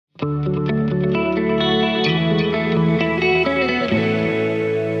Welcome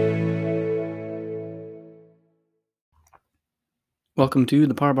to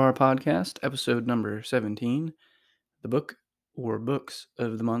the Parbar Podcast, episode number 17, the book or books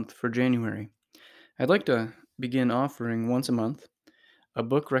of the month for January. I'd like to begin offering once a month a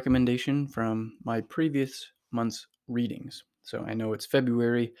book recommendation from my previous month's readings. So I know it's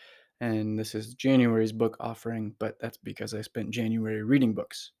February and this is January's book offering, but that's because I spent January reading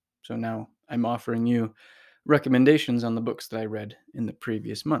books. So now I'm offering you recommendations on the books that I read in the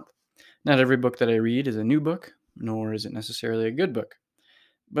previous month. Not every book that I read is a new book, nor is it necessarily a good book.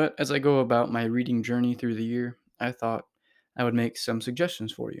 But as I go about my reading journey through the year, I thought I would make some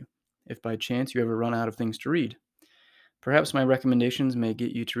suggestions for you, if by chance you ever run out of things to read. Perhaps my recommendations may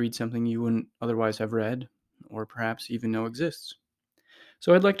get you to read something you wouldn't otherwise have read, or perhaps even know exists.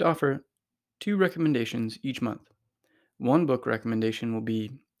 So I'd like to offer two recommendations each month. One book recommendation will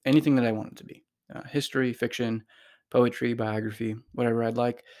be anything that I want it to be history, fiction, poetry, biography, whatever I'd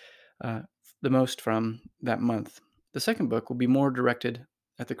like uh, the most from that month. The second book will be more directed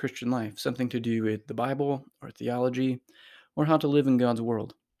at the Christian life, something to do with the Bible or theology or how to live in God's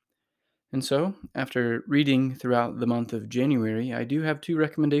world. And so, after reading throughout the month of January, I do have two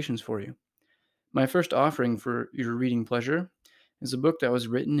recommendations for you. My first offering for your reading pleasure is a book that was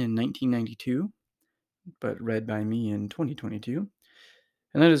written in 1992, but read by me in 2022,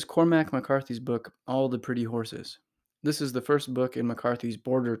 and that is Cormac McCarthy's book, All the Pretty Horses. This is the first book in McCarthy's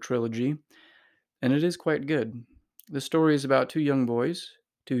Border trilogy, and it is quite good. The story is about two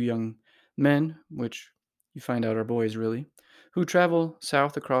young men, which you find out are boys really, who travel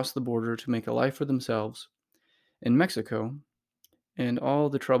south across the border to make a life for themselves in Mexico and all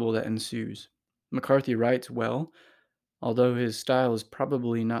the trouble that ensues. McCarthy writes well, although his style is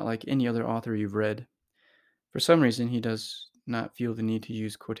probably not like any other author you've read. For some reason, he does not feel the need to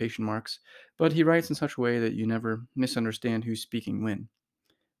use quotation marks, but he writes in such a way that you never misunderstand who's speaking when.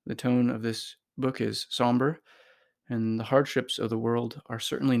 The tone of this book is somber, and the hardships of the world are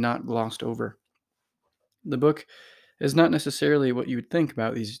certainly not glossed over. The book is not necessarily what you would think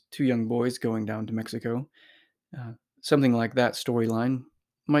about these two young boys going down to Mexico. Uh, Something like that storyline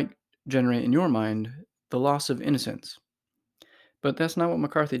might generate in your mind the loss of innocence. But that's not what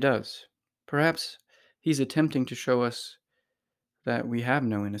McCarthy does. Perhaps he's attempting to show us that we have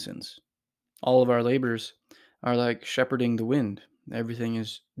no innocence. All of our labors are like shepherding the wind. Everything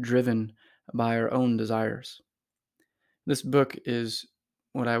is driven by our own desires. This book is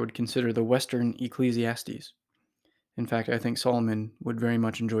what I would consider the Western Ecclesiastes. In fact, I think Solomon would very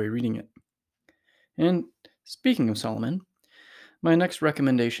much enjoy reading it. And speaking of Solomon, my next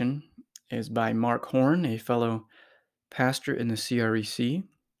recommendation is by Mark Horn, a fellow pastor in the CREC,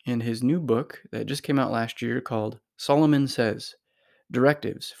 in his new book that just came out last year called Solomon Says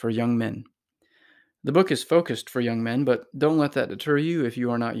Directives for Young Men. The book is focused for young men, but don't let that deter you if you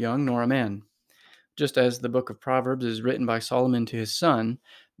are not young nor a man. Just as the book of Proverbs is written by Solomon to his son,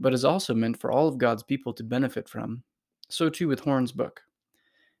 but is also meant for all of God's people to benefit from, so too with Horn's book.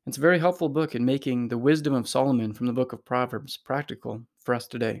 It's a very helpful book in making the wisdom of Solomon from the book of Proverbs practical for us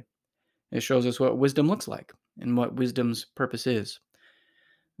today. It shows us what wisdom looks like and what wisdom's purpose is.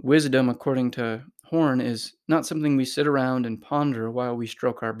 Wisdom, according to Horn, is not something we sit around and ponder while we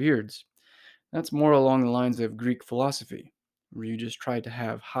stroke our beards. That's more along the lines of Greek philosophy, where you just try to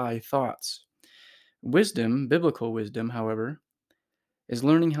have high thoughts. Wisdom, biblical wisdom, however, is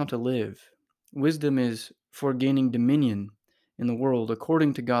learning how to live. Wisdom is for gaining dominion in the world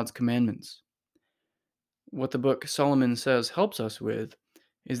according to God's commandments. What the book Solomon Says helps us with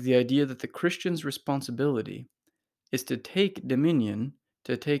is the idea that the Christian's responsibility is to take dominion,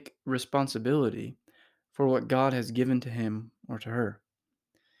 to take responsibility for what God has given to him or to her.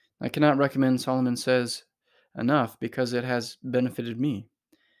 I cannot recommend Solomon Says enough because it has benefited me,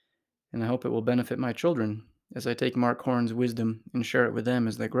 and I hope it will benefit my children as I take Mark Horn's wisdom and share it with them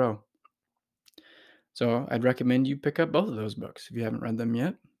as they grow. So I'd recommend you pick up both of those books if you haven't read them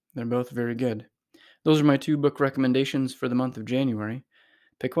yet. They're both very good. Those are my two book recommendations for the month of January.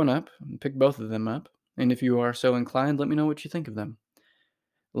 Pick one up, pick both of them up, and if you are so inclined, let me know what you think of them.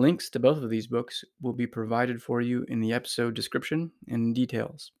 Links to both of these books will be provided for you in the episode description and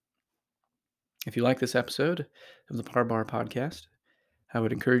details. If you like this episode of the Parbar Podcast, I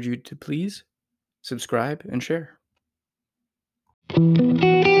would encourage you to please subscribe and share.